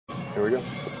Here we go.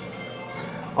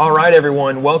 All right,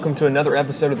 everyone. Welcome to another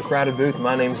episode of The Crowded Booth.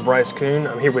 My name's Bryce Kuhn.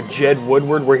 I'm here with Jed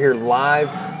Woodward. We're here live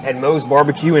at Moe's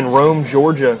Barbecue in Rome,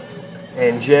 Georgia.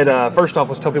 And Jed, first off,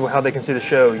 let's tell people how they can see the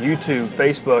show. YouTube,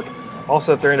 Facebook.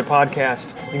 Also, if they're into podcast,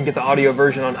 you can get the audio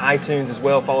version on iTunes as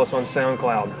well. Follow us on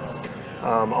SoundCloud.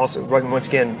 Also, once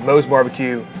again, Moe's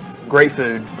Barbecue. Great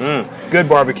food. Good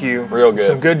barbecue. Real good.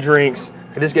 Some good drinks.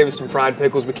 They just gave us some fried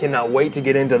pickles. We cannot wait to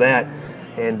get into that.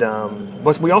 And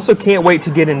but we also can't wait to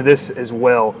get into this as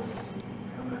well.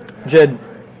 Jed,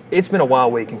 it's been a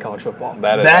wild week in college football.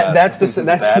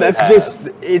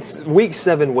 It's week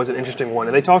 7 was an interesting one,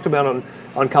 and they talked about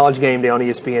on College Game Day on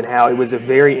ESPN how it was a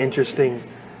very interesting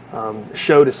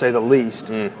show to say the least.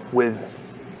 With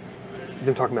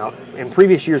them talking about in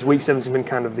previous years, week 7 has been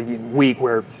kind of the week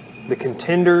where the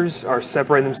contenders are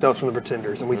separating themselves from the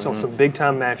pretenders, and we saw some big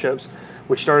time matchups,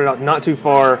 which started out not too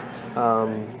far.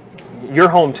 Your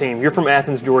home team, you're from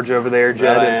Athens, Georgia over there,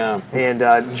 Jed. I am.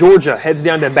 And Georgia heads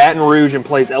down to Baton Rouge and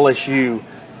plays LSU.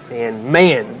 And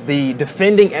man, the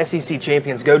defending SEC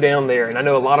champions go down there. And I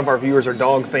know a lot of our viewers are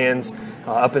dog fans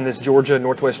up in this Georgia,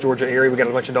 Northwest Georgia area. We got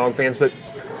a bunch of dog fans. But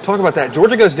talk about that.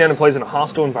 Georgia goes down and plays in a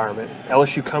hostile environment.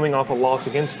 LSU coming off a loss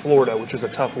against Florida, which was a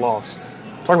tough loss.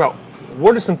 Talk about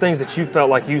what are some things that you felt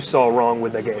like you saw wrong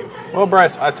with that game? Well,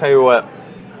 Bryce, I tell you what,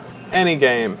 any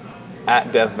game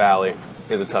at Death Valley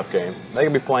is a tough game. They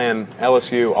could be playing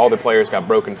LSU, all the players got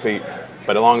broken feet,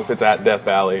 but as long as it's at Death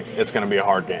Valley, it's going to be a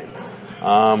hard game.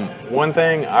 One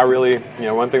thing that really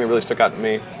stuck out to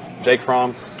me, Jake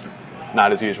Fromm,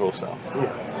 not his usual self.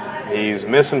 Yeah. He's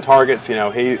missing targets. He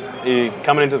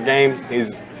coming into the game,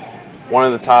 he's one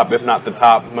of the top, if not the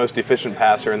top, most efficient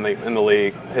passer in the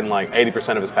league, hitting like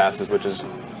 80% of his passes, which is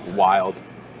wild.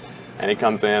 And he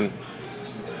comes in,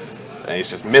 and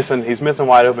he's just missing. He's missing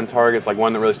wide open targets. Like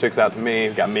one that really sticks out to me.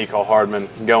 Got Mecole Hardman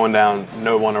going down,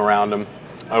 no one around him.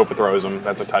 Overthrows him.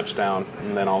 That's a touchdown.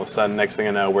 And then all of a sudden, next thing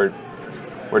I know, we're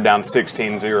down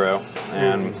 16-0.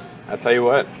 And I tell you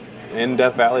what, in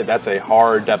Death Valley, that's a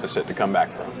hard deficit to come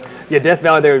back from. Yeah, Death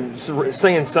Valley. They're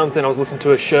saying something. I was listening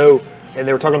to a show, and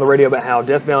they were talking on the radio about how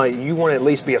Death Valley, you want to at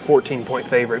least be a 14-point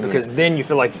favorite because then you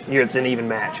feel like it's an even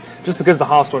match. Just because of the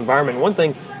hostile environment. One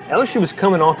thing, LSU was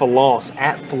coming off a loss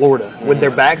at Florida with their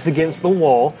backs against the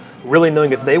wall, really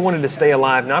knowing if they wanted to stay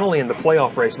alive not only in the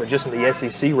playoff race but just in the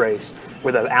SEC race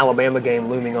with an Alabama game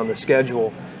looming on the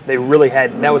schedule. They really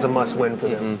had – that was a must-win for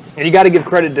them. And you got to give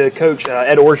credit to Coach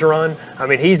Ed Orgeron. I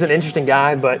mean, he's an interesting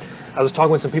guy, but I was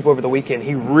talking with some people over the weekend.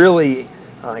 He really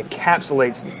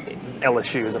encapsulates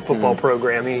LSU as a football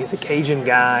program. He's a Cajun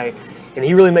guy, and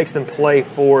he really makes them play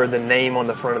for the name on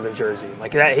the front of the jersey.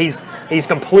 Like that, he's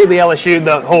completely LSU.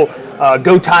 The whole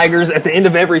 "Go Tigers" at the end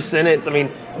of every sentence. I mean,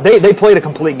 they played a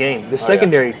complete game. The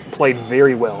secondary played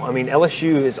very well. I mean,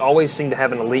 LSU has always seemed to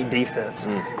have an elite defense,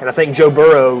 and I think Joe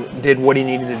Burrow did what he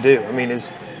needed to do. I mean,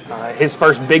 his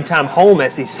first big time home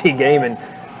SEC game, and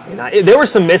there were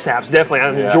some mishaps, definitely.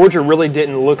 I mean, Georgia really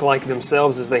didn't look like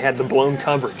themselves as they had the blown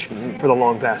coverage for the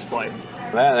long pass play.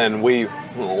 That, and we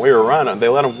were running.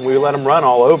 We let them run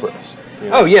all over us.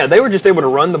 Oh yeah, they were just able to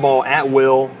run the ball at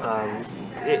will.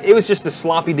 It was just a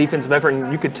sloppy defensive effort,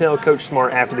 and you could tell Coach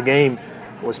Smart after the game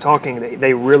was talking.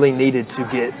 They really needed to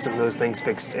get some of those things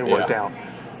fixed and worked out.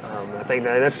 I think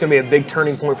that's going to be a big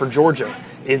turning point for Georgia.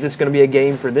 Is this going to be a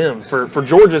game for them? For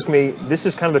Georgia, this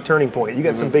is kind of a turning point. You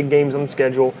got some big games on the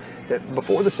schedule that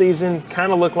before the season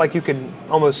kind of looked like you could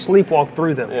almost sleepwalk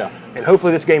through them. Yeah. And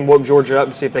hopefully this game woke Georgia up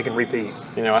to see if they can repeat.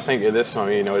 I think at this time,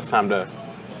 it's time to,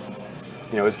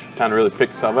 really pick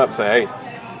yourself up. Say,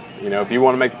 hey, if you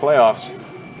want to make the playoffs,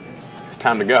 it's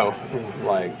time to go.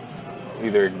 Like,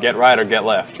 either get right or get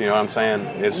left. You know what I'm saying?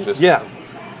 It's just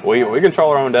we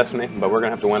control our own destiny, but we're going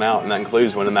to have to win out, and that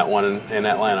includes winning that one in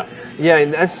Atlanta. Yeah,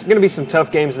 and that's going to be some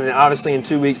tough games. And then obviously in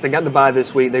 2 weeks, they got the bye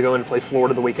this week. They go in and play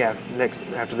Florida the week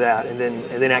after that, and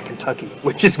then at Kentucky,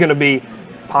 which is going to be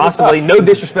possibly, no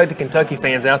disrespect to Kentucky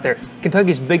fans out there,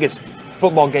 Kentucky's biggest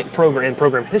football game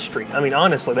program history. I mean,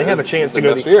 honestly, they have a chance to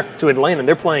go to Atlanta.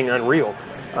 They're playing unreal.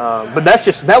 But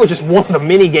that was just one of the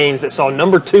many games that saw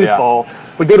number 2 fall.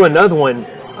 If we go to another one,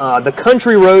 the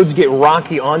country roads get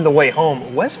rocky on the way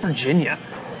home. West Virginia.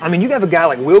 I mean, you have a guy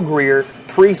like Will Grier,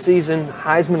 preseason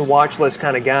Heisman watch list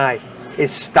kind of guy,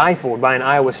 is stifled by an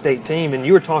Iowa State team. And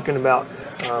you were talking about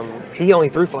he only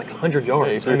threw for like 100 yards.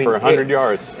 Yeah, he threw for 100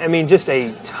 yards. I mean, just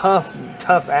a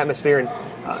tough atmosphere. And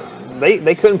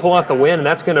they couldn't pull out the win, and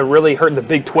that's going to really hurt the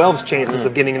Big 12's chances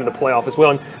of getting into the playoff as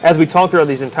well. And as we talk through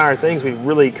these entire things, we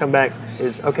really come back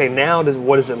is, okay, now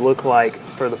what does it look like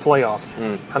for the playoff?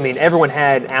 I mean, everyone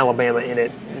had Alabama in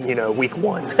it, week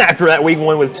 1. After that week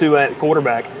 1 with 2 at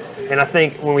quarterback. And I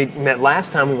think when we met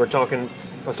last time, I was talking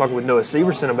with Noah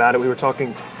Severson about it. We were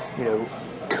talking,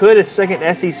 could a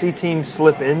second SEC team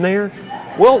slip in there?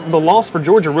 Well, the loss for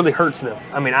Georgia really hurts them.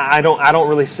 I mean, I don't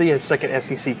really see a second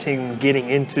SEC team getting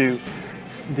into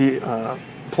the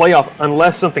playoff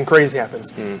unless something crazy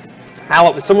happens.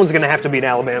 Someone's going to have to beat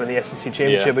Alabama in the SEC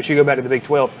championship. Yeah. But you go back to the Big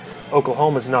 12.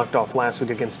 Oklahoma's knocked off last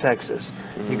week against Texas.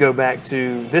 You go back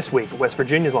to this week, West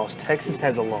Virginia's lost. Texas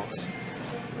has a loss.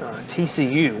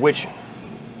 TCU, which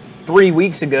 3 or 4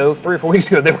 weeks ago,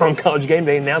 they were on College Game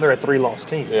Day, and now they're a 3-loss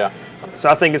team. Yeah. So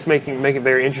I think it's making it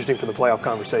very interesting for the playoff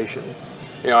conversation.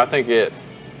 I think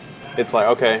it's like,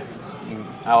 okay,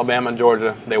 Alabama and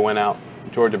Georgia, they went out.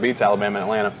 Georgia beats Alabama and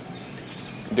Atlanta.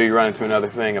 Do you run into another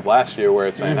thing of last year where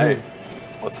it's saying, hey,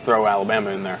 let's throw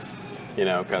Alabama in there,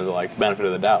 because of like benefit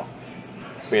of the doubt.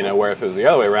 Where if it was the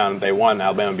other way around, they won,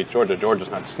 Alabama beat Georgia,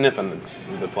 Georgia's not sniffing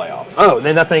the playoff. Oh,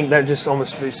 then I think that just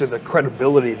almost speaks to the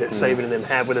credibility that Saban and them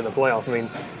have within the playoff. I mean,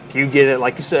 if you get it,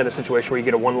 like you said, a situation where you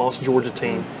get a one-loss Georgia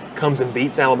team, comes and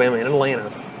beats Alabama in Atlanta,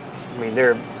 I mean,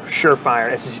 they're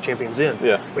surefire SEC champions in.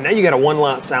 Yeah. But now you got a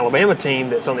one-loss Alabama team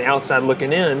that's on the outside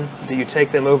looking in. Do you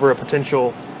take them over a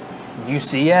potential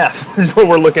UCF is what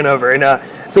we're looking over. And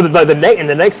so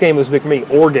the next game was big for me,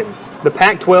 Oregon. The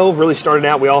Pac-12 really started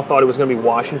out, we all thought it was going to be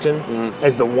Washington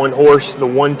as the one horse, the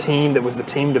one team that was the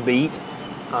team to beat.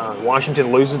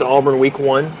 Washington loses to Auburn week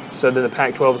 1, so then the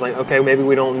Pac-12 was like, okay, maybe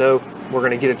we don't know we're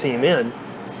going to get a team in.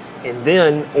 And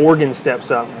then Oregon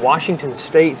steps up. Washington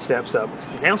State steps up.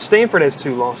 Now Stanford has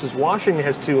 2 losses. Washington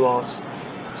has 2 losses.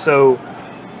 So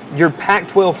your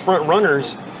Pac-12 front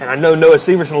runners, and I know Noah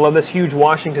Severson will love this, huge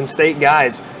Washington State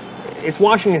guys. It's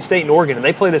Washington State and Oregon, and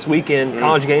they play this weekend.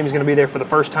 College Game is going to be there for the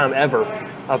first time ever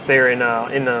up there in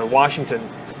Washington.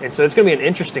 And so it's going to be an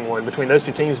interesting one between those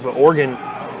 2 teams. But Oregon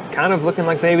kind of looking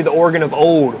like maybe the Oregon of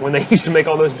old when they used to make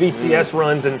all those BCS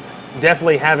runs, and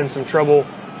definitely having some trouble.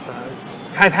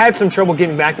 Have had some trouble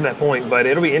getting back to that point, but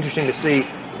it'll be interesting to see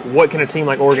what can a team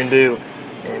like Oregon do,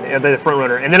 and they're the front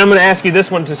runner. And then I'm going to ask you this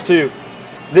one just too.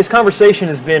 This conversation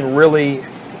has been really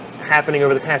happening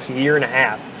over the past year and a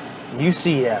half.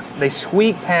 UCF, they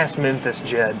squeaked past Memphis,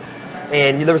 Jed,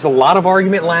 and there was a lot of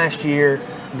argument last year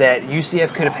that UCF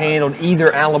could have handled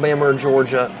either Alabama or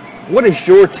Georgia. What is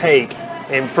your take?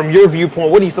 And from your viewpoint,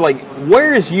 what do you feel like?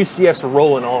 Where is UCF's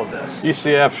role in all of this?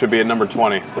 UCF should be at number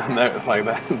 20, like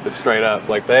that, straight up.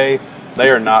 Like they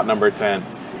are not number 10.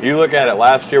 You look at it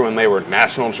last year when they were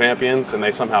national champions, and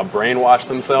they somehow brainwashed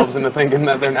themselves into thinking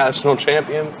that they're national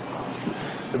champions.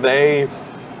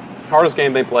 Hardest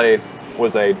game they played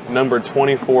was a number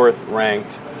 24th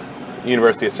ranked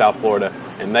University of South Florida,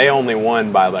 and they only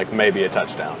won by like maybe a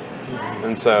touchdown.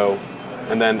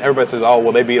 And then everybody says, "Oh,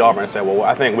 well, they beat Auburn." I say, "Well,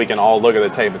 I think we can all look at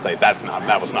the tape and say that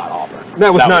was not Auburn.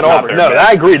 That was not Auburn. No,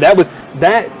 I agree.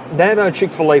 That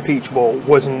Chick-fil-A Peach Bowl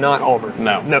was not Auburn.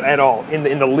 No, at all. In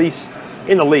the least.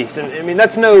 And I mean,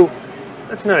 that's not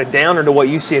a downer to what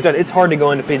UCF done. It's hard to go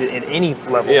undefeated at any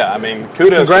level. Yeah, I mean,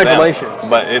 kudos. Congratulations. To them,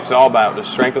 but it's all about the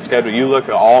strength of schedule. You look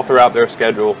at all throughout their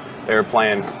schedule, they're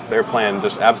playing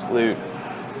just absolute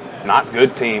not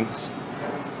good teams.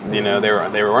 They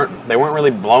weren't really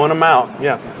blowing them out.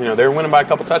 Yeah. They were winning by a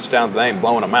couple touchdowns, but they ain't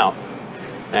blowing them out.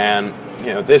 And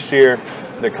this year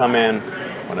they come in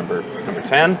number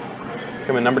 10.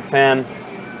 Come in number 10.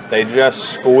 They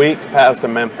just squeaked past a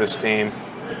Memphis team.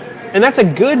 And that's a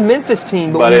good Memphis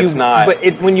team, but it's not.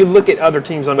 But when you look at other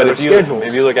teams on their schedules,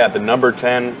 if you look at the number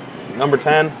 10,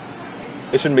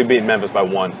 it shouldn't be beating Memphis by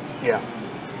 1. Yeah.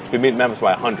 It should be beating Memphis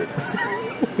by 100.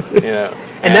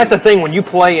 And that's the thing, when you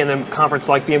play in a conference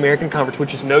like the American Conference,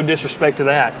 which is no disrespect to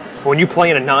that, but when you play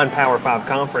in a non-Power 5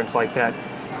 conference like that,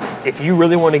 if you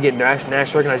really want to get nationally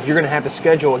recognized, you're going to have to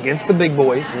schedule against the big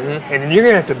boys, and then you're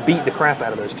going to have to beat the crap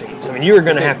out of those teams. I mean, you're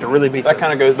going to have to really beat them. That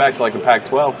kind of goes back to like the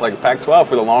Pac-12. Like the Pac-12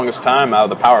 for the longest time out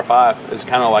of the Power 5 is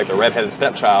kind of like the redheaded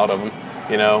stepchild of them.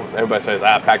 Everybody says,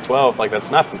 Pac-12, like that's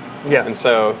nothing. Yeah. And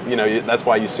so, that's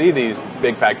why you see these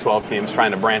big Pac-12 teams trying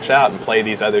to branch out and play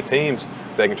these other teams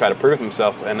so they can try to prove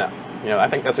themselves. And, I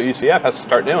think that's what UCF has to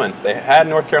start doing. They had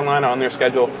North Carolina on their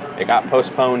schedule. It got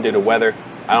postponed due to weather.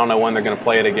 I don't know when they're going to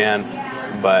play it again.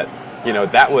 But,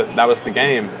 that was the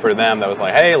game for them. That was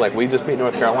like, hey, like we just beat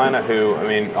North Carolina, who, I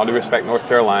mean, all due respect, North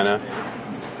Carolina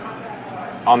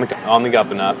on the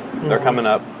up and up. They're coming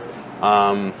up.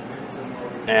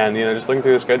 And, just looking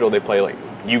through the schedule, they play like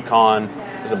UConn.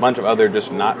 There's a bunch of other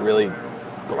just not really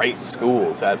great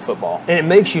schools at football. And it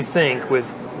makes you think, with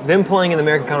them playing in the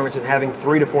American Conference and having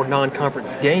 3 to 4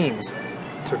 non-conference games,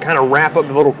 to kind of wrap up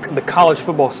the college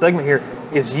football segment here,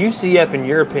 is UCF, in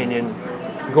your opinion,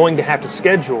 going to have to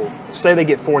schedule, say they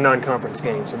get 4 non-conference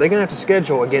games, so they're going to have to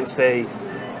schedule against a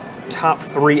top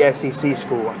 3 SEC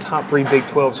school, a top 3 Big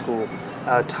 12 school,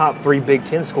 a top 3 Big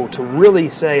 10 school to really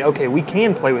say, okay, we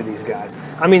can play with these guys.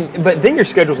 I mean, but then your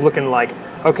schedule's looking like,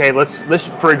 okay, let's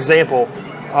for example,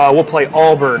 we'll play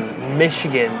Auburn,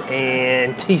 Michigan,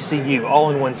 and TCU all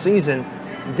in one season.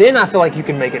 Then I feel like you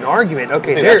can make an argument.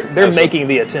 Okay, they're making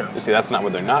the attempt. See, that's not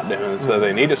what they're not doing. So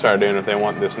they need to start doing if they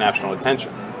want this national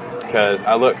attention. Because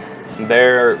I look,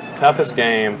 their toughest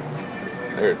game,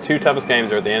 their 2 toughest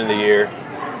games are at the end of the year.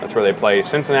 That's where they play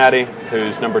Cincinnati,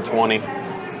 who's number 20,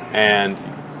 and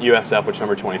USF, which is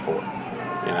number 24. You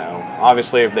know,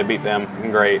 obviously, if they beat them,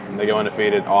 great. They go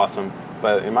undefeated, awesome.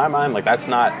 But in my mind, like, that's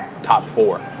not top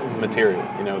 4 material.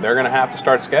 You know, they're going to have to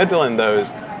start scheduling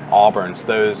those Auburns,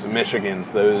 those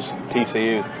Michigans, those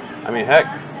TCUs. I mean, heck,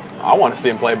 I want to see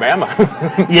them play Bama.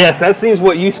 Yes, that seems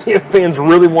what UCF fans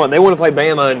really want. They want to play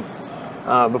Bama, and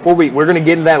we're going to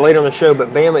get into that later on the show, but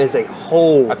Bama is a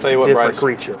whole different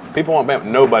creature. People want Bama.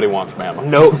 Nobody wants Bama.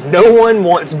 No one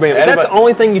wants Bama. That's the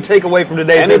only thing you take away from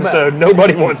today's episode.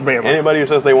 Nobody wants Bama. Anybody who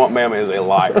says they want Bama is a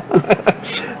liar.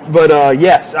 But,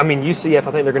 yes, I mean, UCF,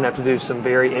 I think they're going to have to do some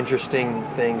very interesting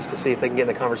things to see if they can get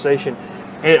in the conversation.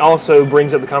 And it also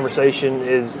brings up the conversation,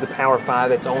 is the Power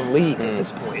 5 its own league at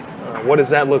this point? What does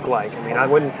that look like? I mean, I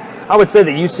would say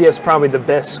that UCF's probably the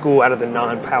best school out of the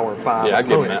non-Power 5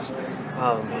 opponents.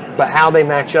 But how they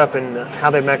match up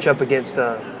against,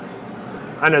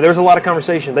 I know there's a lot of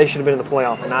conversation. They should have been in the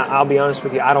playoff, and I'll be honest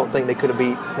with you, I don't think they could have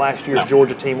beat last year's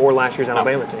Georgia team or last year's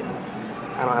Alabama team.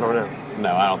 I don't know.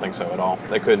 No, I don't think so at all.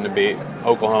 They couldn't have beat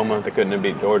Oklahoma. They couldn't have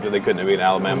beat Georgia. They couldn't have beat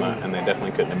Alabama, and they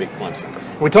definitely couldn't have beat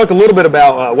Clemson. We talked a little bit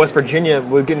about West Virginia.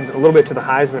 We're getting a little bit to the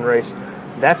Heisman race.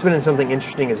 That's been in something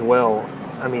interesting as well.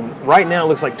 I mean, right now it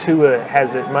looks like Tua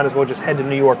might as well just head to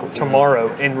New York tomorrow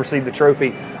and receive the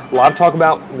trophy. A lot of talk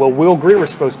about, well, Will Greer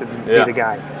was supposed to be the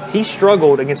guy. He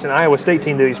struggled against an Iowa State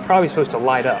team that he's probably supposed to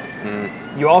light up.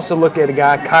 You also look at a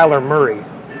guy, Kyler Murray.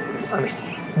 I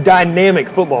mean, dynamic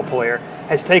football player.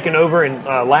 Has taken over and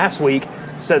last week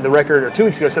set the record, or 2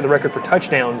 weeks ago set the record for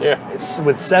touchdowns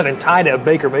with 7, tied to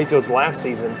Baker Mayfield's last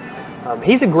season.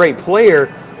 He's a great player.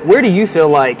 Where do you feel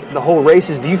like the whole race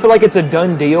is? Do you feel like it's a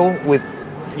done deal with,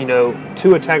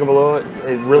 Tua Tagovailoa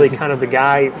is really kind of the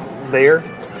guy there?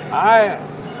 I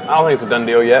don't think it's a done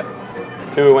deal yet.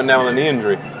 Tua went down with a knee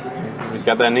injury. He's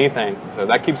got that knee thing, so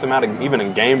that keeps him out even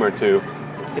a game or 2.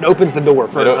 It opens the door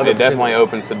for it definitely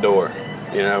opens the door,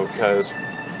 because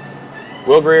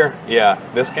Will Greer,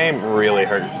 this game really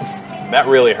hurt. That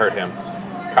really hurt him.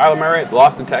 Kyler Murray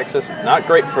lost to Texas. Not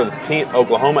great for the team,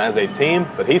 Oklahoma as a team,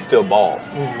 but he still balled.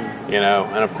 And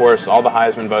of course, all the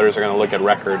Heisman voters are going to look at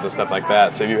records and stuff like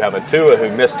that. So if you have a Tua who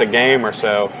missed a game or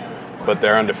so, but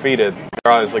they're undefeated,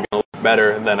 they're obviously going to look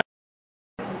better than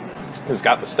a who's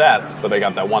got the stats, but they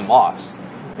got that one loss.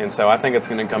 And so I think it's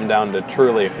going to come down to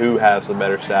truly who has the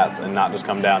better stats and not just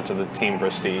come down to the team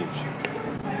prestige.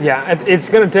 Yeah, it's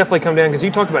going to definitely come down because you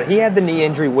talked about it. He had the knee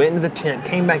injury, went into the tent,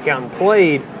 came back out and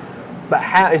played, but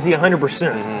is he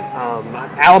 100%?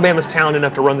 Alabama's talented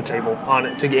enough to run the table on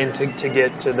it to get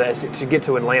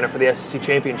to Atlanta for the SEC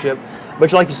championship.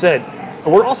 But like you said,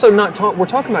 we're also we're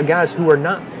talking about guys who are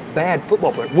not bad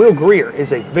football players. Will Greer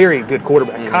is a very good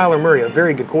quarterback. Kyler Murray, a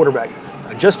very good quarterback.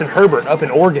 Justin Herbert up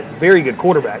in Oregon, very good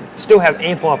quarterback. Still have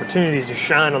ample opportunities to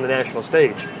shine on the national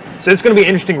stage. So it's going to be an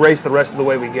interesting race the rest of the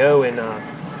way we go, and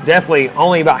definitely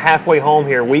only about halfway home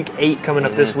here. Week 8 coming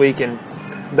up this week, and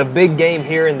the big game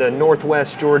here in the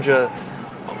Northwest Georgia,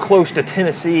 close to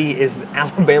Tennessee, is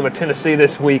Alabama-Tennessee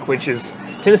this week, which is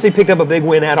Tennessee picked up a big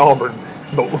win at Auburn,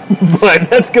 but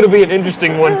that's going to be an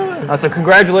interesting one. So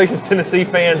congratulations, Tennessee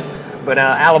fans. But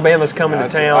Alabama's coming to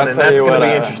town, and that's going to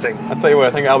be interesting. I'll tell you what,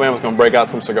 I think Alabama's going to break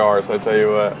out some cigars. I'll tell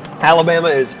you what. Alabama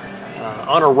is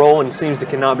on a roll and seems to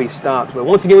cannot be stopped. But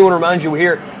once again, we want to remind you we're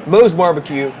here at Moe's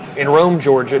Barbecue in Rome,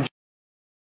 Georgia.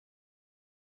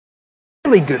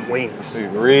 Really good wings.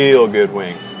 Dude, real good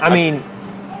wings. I mean,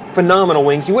 phenomenal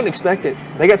wings. You wouldn't expect it.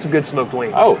 They got some good smoked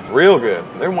wings. Oh, real good.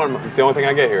 It's the only thing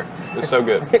I get here. It's so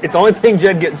good. It's the only thing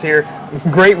Jed gets here.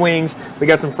 Great wings. We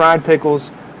got some fried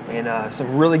pickles and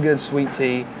some really good sweet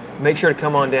tea. Make sure to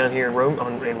come on down here in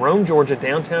Rome, Georgia,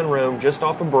 downtown Rome, just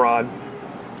off of Broad.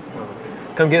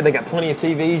 Come get it. They got plenty of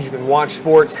TVs. You can watch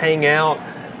sports, hang out,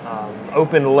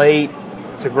 open late.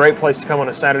 It's a great place to come on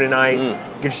a Saturday night.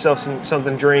 Get yourself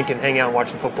something to drink and hang out and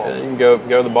watch some football. You can go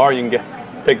to the bar. You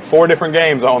can pick 4 different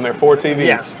games on there, 4 TVs.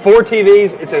 Yes, 4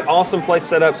 TVs. It's an awesome place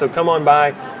set up, so come on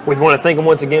by. We want to thank them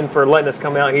once again for letting us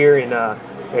come out here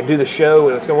and do the show.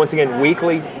 It's going once again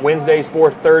weekly, Wednesdays,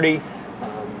 4:30.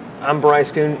 I'm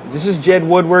Bryce Kuhn. This is Jed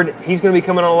Woodward. He's going to be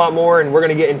coming on a lot more, and we're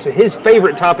going to get into his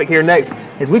favorite topic here next.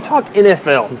 is we talk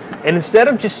NFL. And instead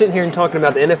of just sitting here and talking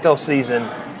about the NFL season,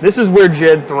 this is where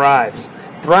Jed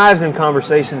thrives in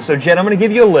conversation. So, Jed, I'm going to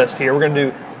give you a list here. We're going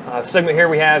to do a segment here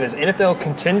we have is NFL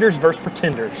contenders versus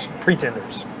pretenders.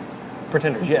 Pretenders,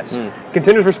 yes.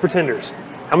 Contenders versus pretenders.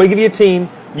 I'm going to give you a team.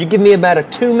 You give me about a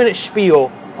 2-minute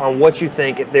spiel on what you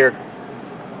think, if they're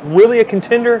really a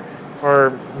contender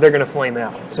or they're going to flame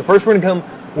out. So first we're going to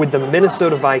come with the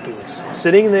Minnesota Vikings.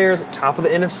 Sitting there at the top of the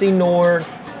NFC North,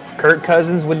 Kirk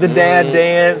Cousins with the dad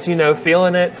dance,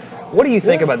 feeling it. What do you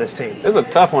think about this team? It's a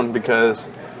tough one because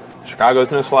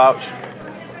Chicago's no slouch.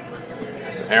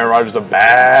 Aaron Rodgers is a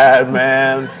bad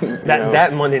man.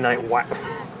 That Monday night, wow.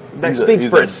 That speaks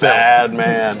for itself. Bad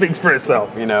man. Speaks for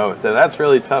itself. So that's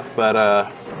really tough. But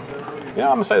I'm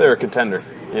gonna say they're a contender.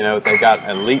 They got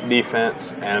elite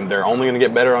defense, and they're only going to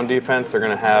get better on defense. They're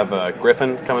going to have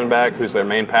Griffin coming back, who's their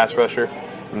main pass rusher,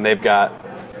 and they've got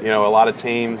a lot of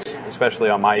teams, especially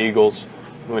on my Eagles.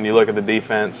 When you look at the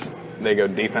defense, they go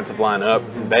defensive line up.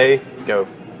 They go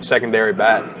secondary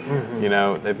back.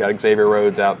 They've got Xavier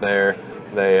Rhodes out there.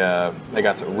 They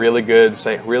got some really good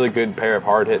pair of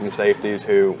hard hitting safeties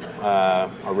who are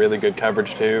really good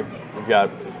coverage too. We've got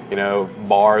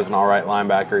Barr's an all right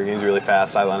linebacker. He's really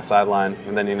fast, sideline to sideline.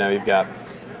 And then you've got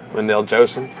Lindell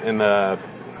Joseph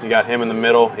you got him in the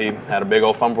middle. He had a big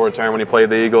old fumble return when he played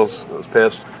the Eagles. I was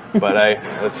pissed, but hey,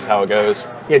 that's just how it goes.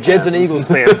 Yeah, Jed's an Eagles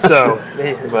fan, so.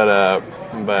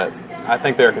 But I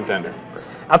think they're a contender.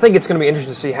 I think it's going to be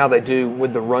interesting to see how they do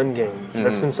with the run game.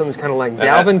 That's been something that's kind of like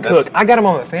Dalvin Cook. I got him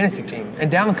on my fantasy team,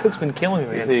 and Dalvin Cook's been killing me,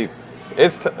 man. You see,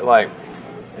 it's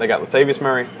they got Latavius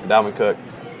Murray, Dalvin Cook.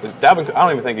 Dalvin Cook, I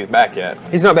don't even think he's back yet.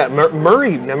 He's not back.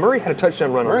 Murray had a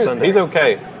touchdown run on Sunday. He's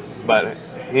okay, but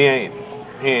he ain't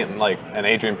like an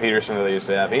Adrian Peterson that they used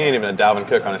to have. He ain't even a Dalvin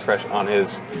Cook on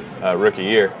his rookie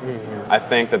year. I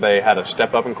think that they had a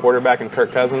step up in quarterback in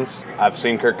Kirk Cousins. I've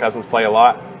seen Kirk Cousins play a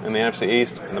lot in the NFC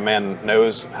East, and the man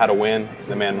knows how to win.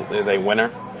 The man is a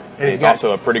winner, and he's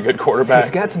also a pretty good quarterback.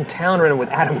 He's got some talent running with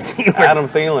Adam Thielen. Adam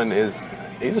Thielen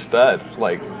he's a stud.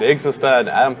 Like Diggs a stud.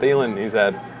 Adam Thielen,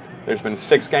 there's been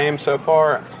 6 games so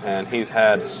far, and he's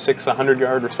had 6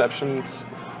 100-yard receptions,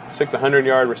 6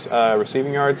 100-yard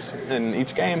receiving yards in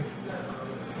each game.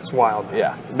 It's wild.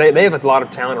 Yeah. They have a lot of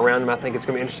talent around them. I think it's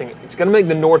going to be interesting. It's going to make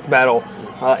the North battle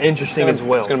interesting as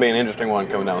well. It's going to be an interesting one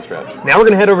coming down the stretch. Now we're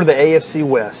going to head over to the AFC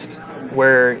West,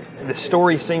 where the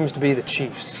story seems to be the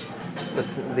Chiefs,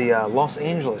 the Los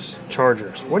Angeles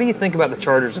Chargers. What do you think about the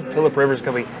Chargers and Phillip Rivers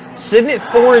going to be sitting at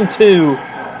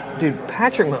 4-2? Dude,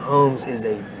 Patrick Mahomes is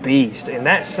a beast, and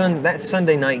that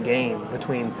Sunday night game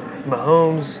between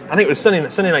Mahomes, I think it was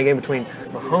Sunday night game between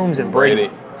Mahomes and Brady.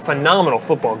 Phenomenal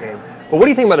football game. But what do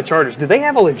you think about the Chargers? Do they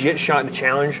have a legit shot to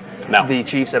challenge the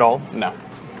Chiefs at all? No.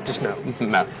 Just no.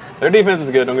 No. Their defense is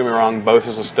good, don't get me wrong.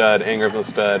 Bosa's a stud, Ingram's a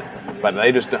stud, but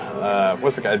they just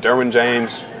what's the guy? Derwin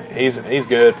James, he's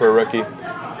good for a rookie,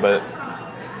 but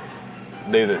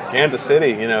dude, Kansas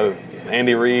City,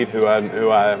 Andy Reid, who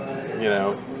I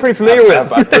pretty familiar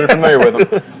with. I'm pretty familiar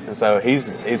with him. And so he's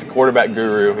a quarterback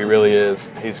guru. He really is.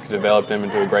 He's developed him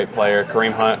into a great player.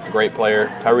 Kareem Hunt, great player.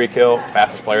 Tyreek Hill,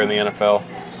 fastest player in the NFL,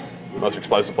 most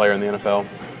explosive player in the NFL.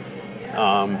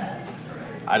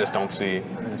 I don't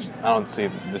see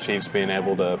the Chiefs being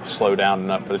able to slow down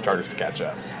enough for the Chargers to catch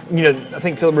up. I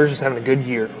think Phillip Rivers is having a good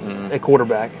year at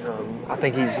quarterback. I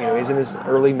think he's in his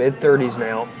early mid-30s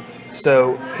now,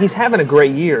 so he's having a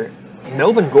great year.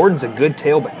 Melvin Gordon's a good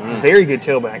tailback, very good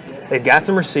tailback. They've got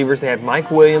some receivers. They have Mike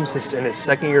Williams in his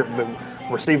second year, the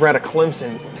receiver out of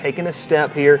Clemson, taking a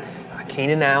step here.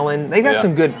 Keenan Allen. They got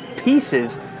some good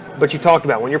pieces, but you talked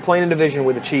about when you're playing a division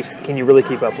with the Chiefs, can you really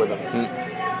keep up with them?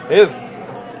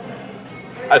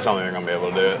 I just don't think they're going to be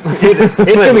able to do it.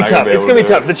 It's going to be tough. It's going to be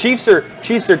tough. The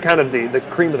Chiefs are kind of the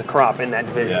cream of the crop in that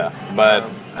division. Yeah, but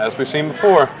as we've seen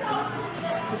before,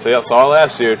 saw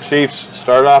last year, Chiefs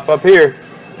started off up here.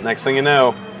 Next thing you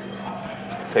know,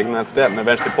 taking that step, and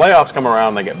eventually playoffs come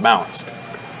around, they get bounced.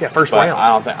 Yeah, first but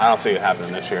round. I don't see it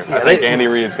happening this year. I think Andy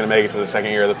Reid's going to make it to the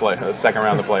second round of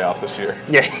the playoffs this year.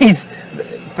 Yeah, he's a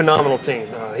phenomenal team.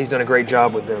 He's done a great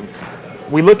job with them.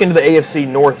 We look into the AFC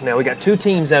North now. We got 2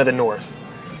 teams out of the North.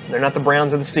 They're not the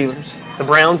Browns or the Steelers. The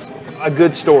Browns, a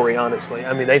good story, honestly.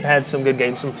 I mean, they've had some good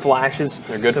games, some flashes.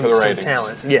 They're good for the ratings. Some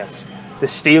talents, yes. The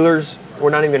Steelers,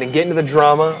 we're not even going to get into the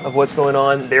drama of what's going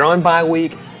on. They're on bye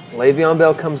week. Le'Veon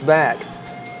Bell comes back.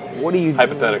 What do you...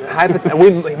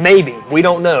 Hypothetical. Maybe. We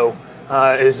don't know.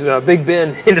 As Big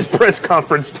Ben in his press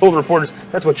conference told reporters,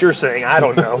 that's what you're saying. I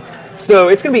don't know. So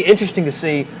it's going to be interesting to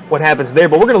see what happens there.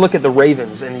 But we're going to look at the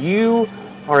Ravens. And you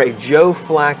are a Joe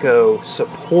Flacco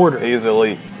supporter. He's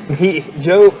elite.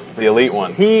 The elite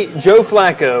one. Joe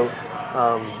Flacco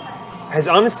has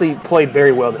honestly played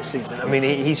very well this season. I mean,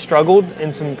 he struggled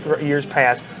in some years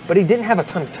past, but he didn't have a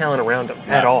ton of talent around him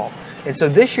at all. And so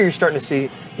this year you're starting to see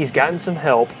he's gotten some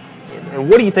help. And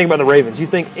what do you think about the Ravens? You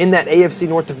think in that AFC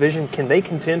North division, can they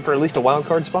contend for at least a wild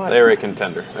card spot? They're a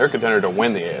contender. They're a contender to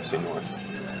win the AFC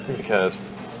North. Because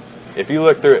if you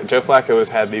look through it, Joe Flacco has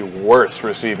had the worst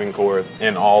receiving core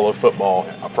in all of football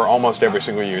for almost every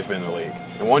single year he's been in the league.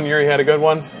 And one year he had a good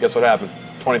one. Guess what happened?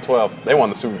 2012. They won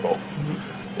the Super Bowl.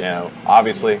 You know,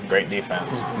 obviously, great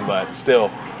defense. But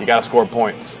still, you got to score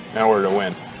points in order to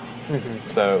win.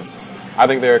 So I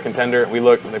think they're a contender.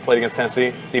 They played against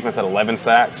Tennessee. Defense had 11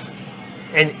 sacks.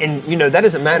 And you know, that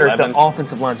doesn't matter if the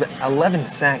offensive line's 11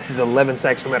 sacks is 11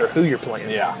 sacks no matter who you're playing.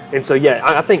 Yeah. And so,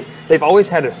 I think they've always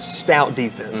had a stout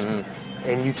defense.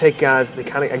 And you take guys, they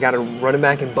kind of got a running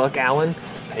back in Buck Allen.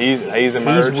 He's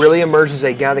emerged. He's really emerged as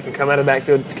a guy that can come out of the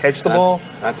backfield to catch the ball.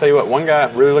 I tell you what, one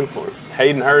guy really looking for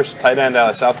Hayden Hurst, tight end out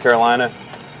of South Carolina.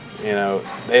 You know,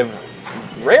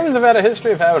 Ravens have had a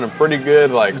history of having a pretty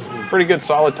good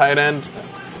solid tight end.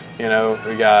 You know,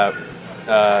 we got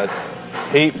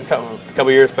Heat a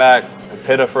couple years back,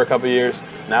 Pitta for a couple years.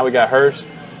 Now we got Hurst.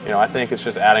 You know, I think it's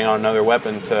just adding on another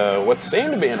weapon to what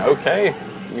seemed to be an okay.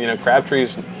 You know,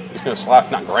 Crabtree's he's going to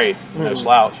slouch, not great, no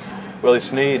slouch. Willie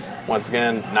Snead, once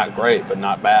again, not great, but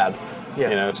not bad. Yeah.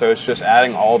 You know, so it's just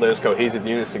adding all those cohesive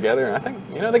units together, and I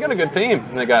think they got a good team.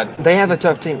 They have a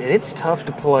tough team, and it's tough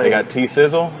to play. They got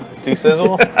T-Sizzle,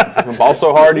 from Ball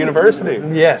So Hard University.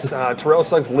 Yes, Terrell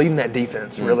Suggs leading that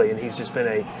defense really, and he's just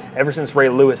been ever since Ray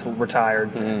Lewis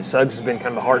retired. Suggs has been kind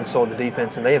of the heart and soul of the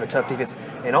defense, and they have a tough defense.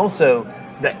 And also,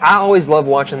 I always love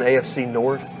watching the AFC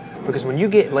North. Because when you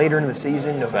get later in the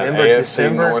season, November,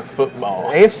 December,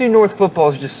 AFC North football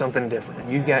is just something different.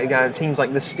 You got teams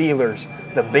like the Steelers,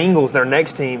 the Bengals, their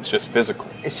next team. It's just physical.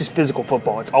 It's just physical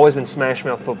football. It's always been smash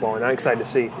mouth football, and I'm excited to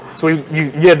see. So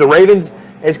you have the Ravens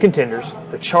as contenders,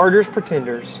 the Chargers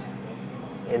pretenders,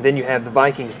 and then you have the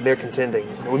Vikings. They're contending.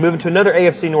 And we move into another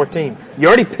AFC North team. You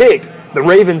already picked the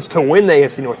Ravens to win the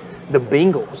AFC North. The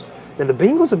Bengals. Now the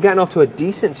Bengals have gotten off to a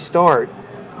decent start,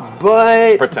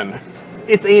 but pretender.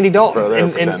 It's Andy Dalton. Bro, they're a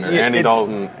pretender. Andy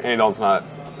Dalton's not.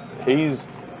 He is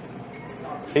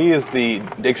the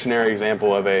dictionary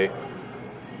example of a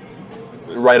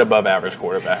right above average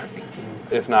quarterback,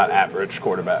 if not average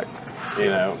quarterback. You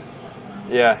know,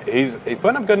 yeah, he's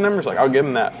putting up good numbers. Like, I'll give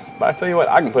him that. But I tell you what,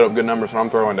 I can put up good numbers when I'm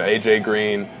throwing to AJ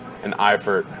Green and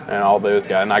Eifert and all those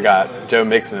guys. And I got Joe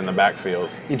Mixon in the backfield.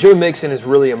 Yeah, Joe Mixon has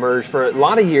really emerged. For a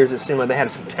lot of years, it seemed like they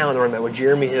had some talent around that with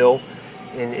Jeremy Hill.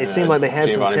 And it seemed like they had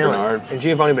some talent. And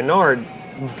Giovanni Bernard,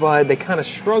 but they kind of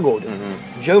struggled.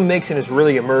 Joe Mixon has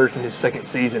really emerged in his second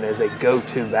season as a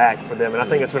go-to back for them, and I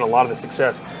think that's been a lot of the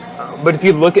success. But if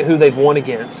you look at who they've won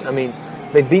against, I mean,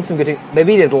 they beat some good teams. They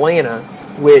beat Atlanta,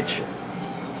 which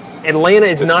Atlanta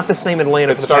is not the same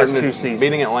Atlanta for the past 2 seasons.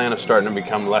 Beating Atlanta is starting to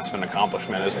become less of an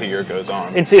accomplishment as the year goes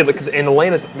on. And see, because in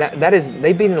Atlanta's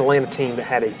they beat an Atlanta team that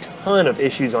had a ton of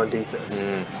issues on defense.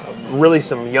 Really,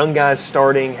 some young guys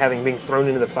starting, having been thrown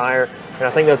into the fire, and I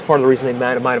think that's part of the reason they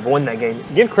might have won that game.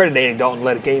 Give credit to Andy Dalton,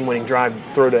 led a game-winning drive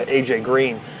throw to AJ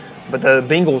Green, but the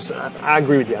Bengals, I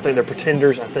agree with you. I think they're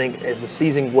pretenders. I think as the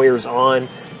season wears on,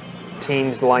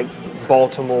 teams like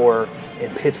Baltimore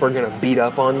and Pittsburgh are going to beat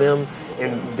up on them.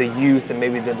 And the youth and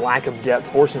maybe the lack of depth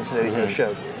for Cincinnati's going to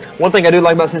show. One thing I do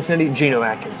like about Cincinnati, Geno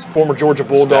Atkins, former Georgia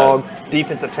Bulldog,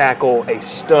 defensive tackle, a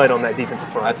stud on that defensive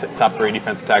front. That's a top 3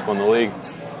 defensive tackle in the league.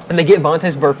 And they get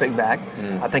Vontaze Burfict back.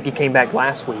 I think he came back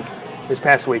this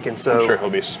past week, and so I'm sure he'll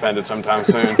be suspended sometime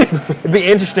soon. It'd be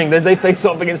interesting as they face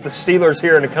off against the Steelers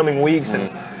here in the coming weeks,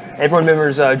 and everyone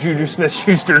remembers Juju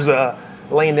Smith-Schuster's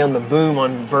laying down the boom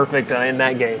on Burfict in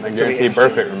that game. I guarantee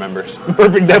Burfict remembers.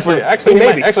 Burfict definitely.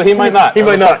 Actually, he might not. He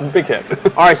might not. Big hit.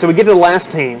 All right, so we get to the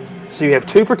last team. So you have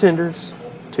 2 pretenders,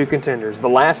 2 contenders. The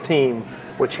last team,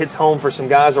 which hits home for some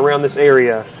guys around this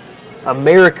area,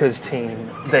 America's team,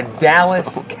 the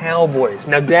Dallas Cowboys.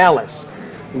 Now, Dallas,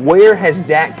 where has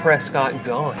Dak Prescott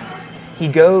gone? He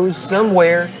goes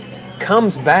somewhere,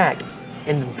 comes back,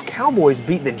 and the Cowboys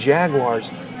beat the Jaguars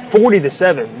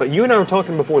 40-7. But you and I were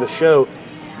talking before the show.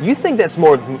 You think that's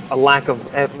more of a lack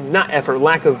of,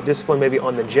 lack of discipline maybe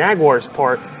on the Jaguars'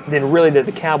 part than really that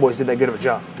the Cowboys did that good of a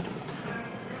job?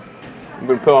 I'm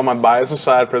going to put all my bias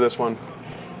aside for this one.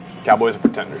 Cowboys are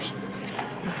pretenders.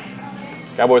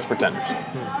 Cowboys pretenders.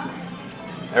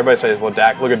 Everybody says, well,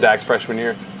 Dak, look at Dak's freshman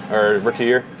year, or rookie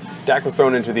year. Dak was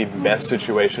thrown into the best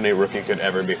situation a rookie could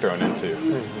ever be thrown into.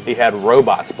 He had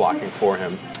robots blocking for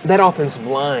him. That offensive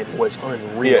line was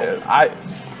unreal. Yeah,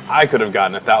 I could have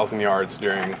gotten 1,000 yards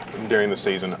during the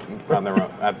season under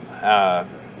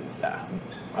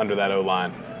that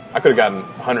O-line. I could have gotten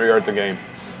 100 yards a game.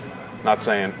 Not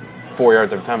saying 4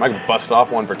 yards every time. I could bust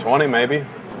off one for 20 maybe.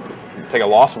 Take a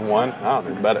loss of one. I don't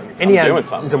think better. And he had doing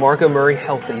something. DeMarco Murray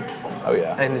healthy. Oh,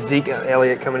 yeah. And Zeke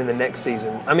Elliott coming in the next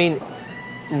season. I mean,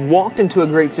 walked into a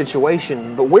great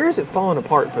situation, but where is it falling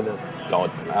apart for them?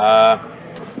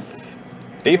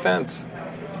 Defense,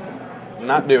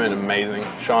 not doing amazing.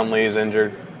 Sean Lee's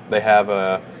injured. They have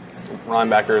a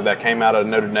linebacker that came out of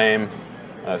Notre Dame,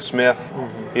 Smith.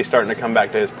 Mm-hmm. He's starting to come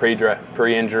back to his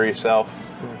pre-injury self.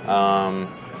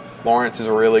 Mm-hmm. Lawrence is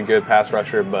a really good pass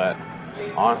rusher, but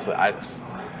honestly, I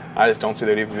just don't see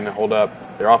their defense going to hold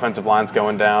up. Their offensive line's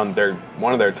going down.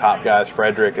 One of their top guys,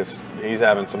 Frederick, he's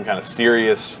having some kind of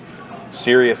serious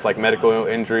like medical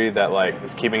injury that like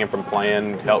is keeping him from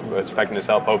playing. It's affecting his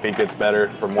health. Hope he gets better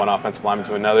from one offensive lineman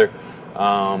to another.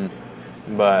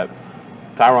 But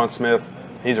Tyron Smith,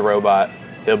 he's a robot.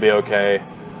 He'll be okay.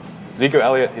 Zeke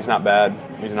Elliott, he's not bad.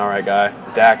 He's an all right guy.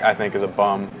 Dak, I think, is a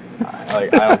bum. I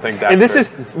don't think Dak. And this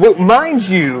is, well, mind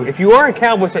you, if you are a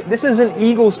Cowboys fan, this is an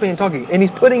Eagles fan talking, and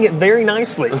he's putting it very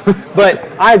nicely. But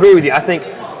I agree with you. I think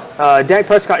Dak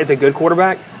Prescott is a good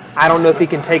quarterback. I don't know if he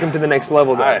can take him to the next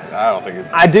level, though. I don't think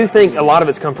I do think a lot of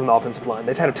it's come from the offensive line.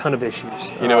 They've had a ton of issues.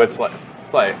 It's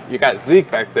like you got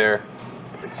Zeke back there.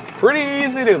 It's pretty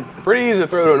easy to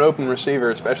throw to an open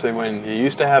receiver, especially when you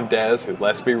used to have Dez, who,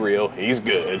 let's be real, he's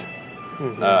good.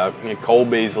 Mm-hmm. Cole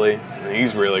Beasley,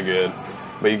 he's really good.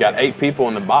 But you got 8 people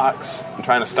in the box and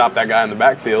trying to stop that guy in the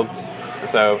backfield.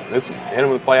 So hit him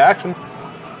with play action.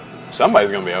 Somebody's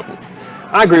going to be open.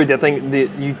 I agree with that. I think that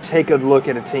you take a look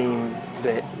at a team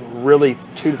that really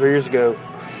 2 to 3 years ago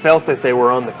felt that they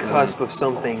were on the cusp of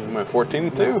something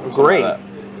 14-2. Great.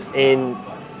 And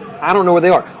I don't know where they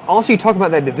are. Also, you talk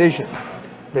about that division.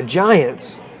 The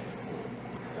Giants.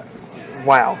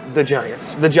 Wow, the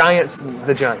Giants.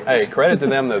 Hey, credit to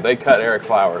them, though. They cut Eric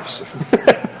Flowers.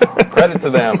 Credit to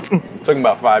them. It took them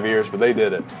about 5 years, but they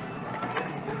did it.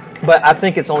 But I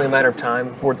think it's only a matter of time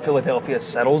before Philadelphia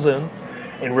settles in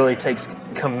and really takes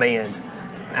command.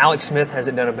 Alex Smith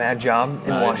hasn't done a bad job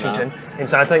in Washington. And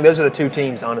so I think those are the 2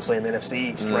 teams, honestly, in the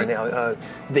NFC East right now.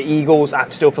 The Eagles, I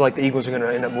still feel like the Eagles are going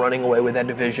to end up running away with that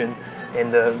division.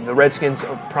 And the Redskins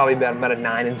are probably about a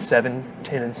 9-7,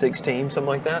 10-6 team, something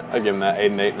like that. I give them that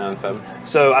 8-8, 9-7.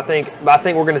 So I think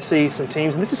we're going to see some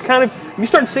teams. And this is kind of, you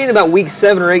start seeing about week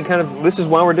 7 or 8, kind of, this is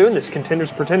why we're doing this, contenders,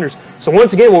 pretenders. So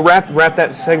once again, we'll wrap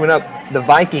that segment up. The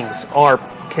Vikings are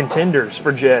contenders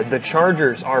for Jed. The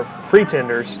Chargers are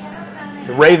pretenders.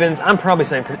 The Ravens, I'm probably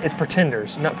saying it's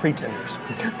pretenders, not pretenders.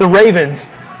 The Ravens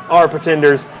are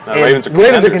pretenders. No, Ravens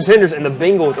are contenders, and the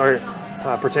Bengals are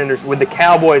pretenders, with the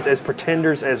Cowboys as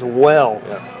pretenders as well.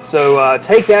 Yeah. So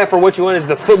take that for what you want. Is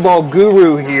the football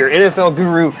guru here, NFL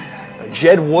guru,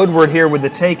 Jed Woodward here with the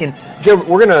take. And Jed,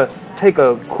 we're going to take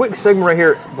a quick segment right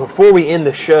here before we end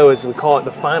the show, as we call it,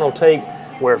 the final take,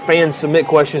 where fans submit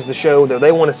questions to the show that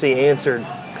they want to see answered.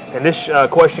 And this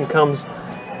question comes,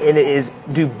 and it is,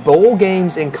 do bowl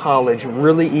games in college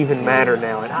really even matter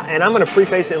now? And I'm going to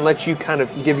preface it and let you kind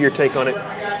of give your take on it.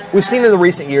 We've seen in the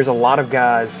recent years a lot of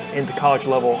guys at the college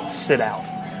level sit out.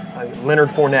 Leonard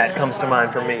Fournette comes to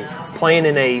mind for me, playing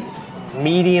in a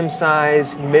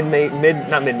medium-sized,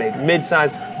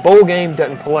 mid-sized bowl game,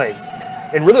 doesn't play.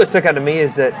 And really what stuck out to me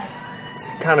is that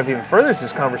kind of even furthers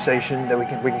this conversation that we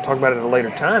can talk about at a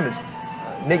later time is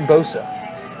Nick Bosa.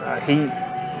 He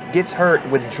gets hurt,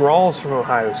 withdraws from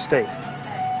Ohio State.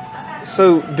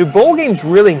 So do bowl games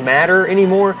really matter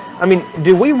anymore? I mean,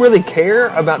 do we really care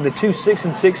about the 2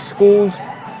 6-6 schools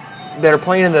that are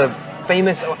playing in the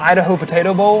famous Idaho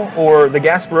Potato Bowl or the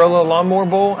Gasparilla Lawnmower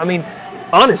Bowl? I mean,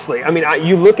 honestly,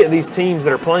 you look at these teams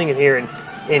that are playing in here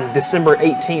in December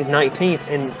 18th, 19th,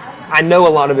 and I know a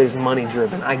lot of it is money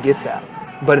driven. I get that.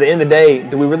 But at the end of the day,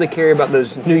 do we really care about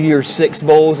those New Year's 6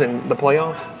 bowls and the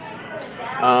playoff?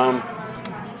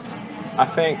 I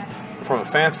think from a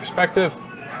fan's perspective,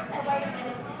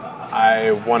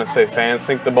 I want to say fans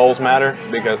think the bowls matter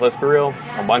because, let's be real,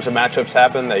 a bunch of matchups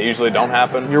happen that usually don't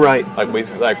happen. You're right. Like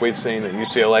we've seen that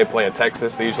UCLA play at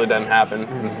Texas that usually doesn't happen.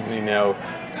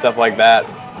 Mm-hmm. Stuff like that.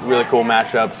 Really cool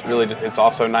matchups. Really, it's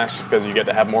also nice because you get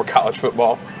to have more college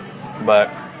football. But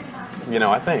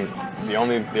I think the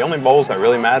only bowls that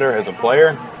really matter as a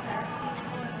player,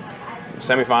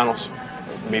 semifinals,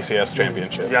 BCS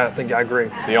championship. Yeah, I think I agree.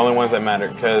 It's the only ones that matter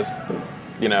because,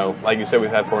 like you said, we've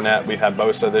had Fournette, we've had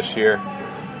Bosa this year.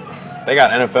 They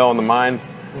got NFL in the mind,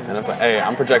 and it's like, hey,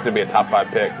 I'm projected to be a top 5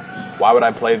 pick. Why would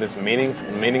I play this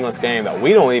meaningless game that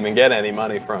we don't even get any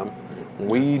money from?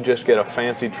 We just get a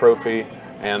fancy trophy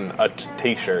and a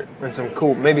T-shirt and some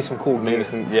cool gear. Some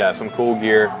cool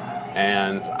gear.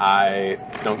 and I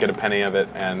don't get a penny of it,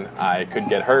 and I could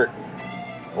get hurt,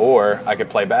 or I could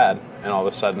play bad, and all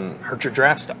of a sudden, Hurt your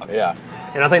draft stock. yeah.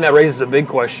 And I think that raises a big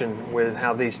question with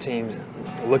how these teams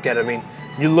look at it. I mean,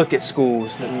 you look at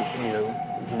schools,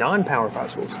 non-Power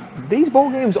 5 schools. These bowl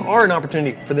games are an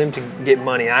opportunity for them to get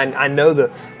money. I know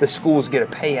the schools get a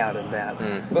payout of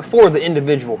that. But for the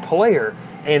individual player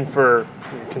and for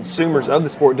consumers of the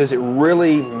sport, does it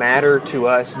really matter to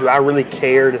us? Do I really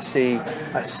care to see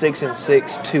a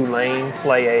 6-6 Tulane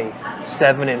play a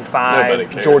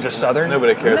 7-5 Georgia Southern?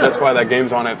 Nobody cares. No. That's why that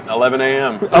game's on at 11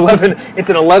 a.m. It's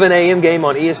an 11 a.m. game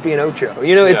on ESPN Ocho.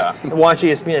 Watch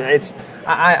ESPN.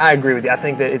 I agree with you. I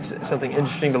think that it's something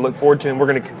interesting to look forward to, and we're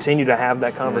going to continue to have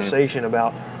that conversation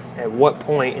about at what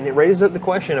point, and it raises up the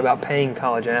question about paying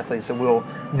college athletes that we'll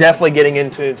definitely getting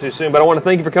into soon. But I want to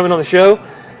thank you for coming on the show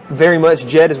very much,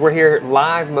 Jed, as we're here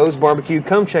live, Moe's Barbecue.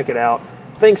 Come check it out.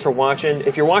 Thanks for watching.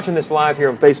 If you're watching this live here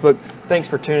on Facebook, thanks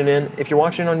for tuning in. If you're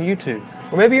watching on YouTube,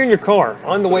 or maybe you're in your car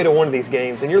on the way to one of these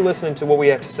games and you're listening to what we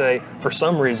have to say for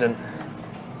some reason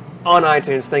on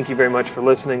iTunes, thank you very much for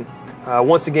listening.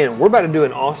 Once again, we're about to do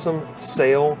an awesome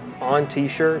sale on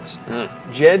T-shirts.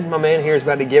 Jed, my man here, is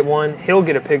about to get one. He'll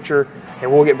get a picture,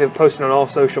 and we'll get it posted on all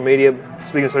social media.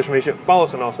 Speaking of social media, follow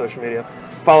us on all social media.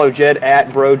 Follow Jed at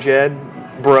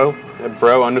BroJed, bro.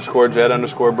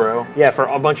 Bro_Jed_bro. Yeah, for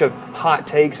a bunch of hot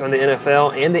takes on the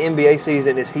NFL and the NBA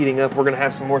season is heating up. We're going to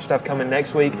have some more stuff coming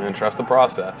next week. And trust the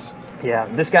process. Yeah,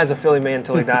 this guy's a Philly man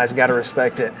until he dies. Got to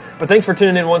respect it. But thanks for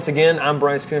tuning in once again. I'm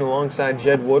Bryce Kuhn alongside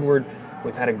Jed Woodward.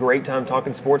 We've had a great time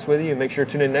talking sports with you. Make sure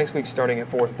to tune in next week starting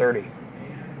at 4:30.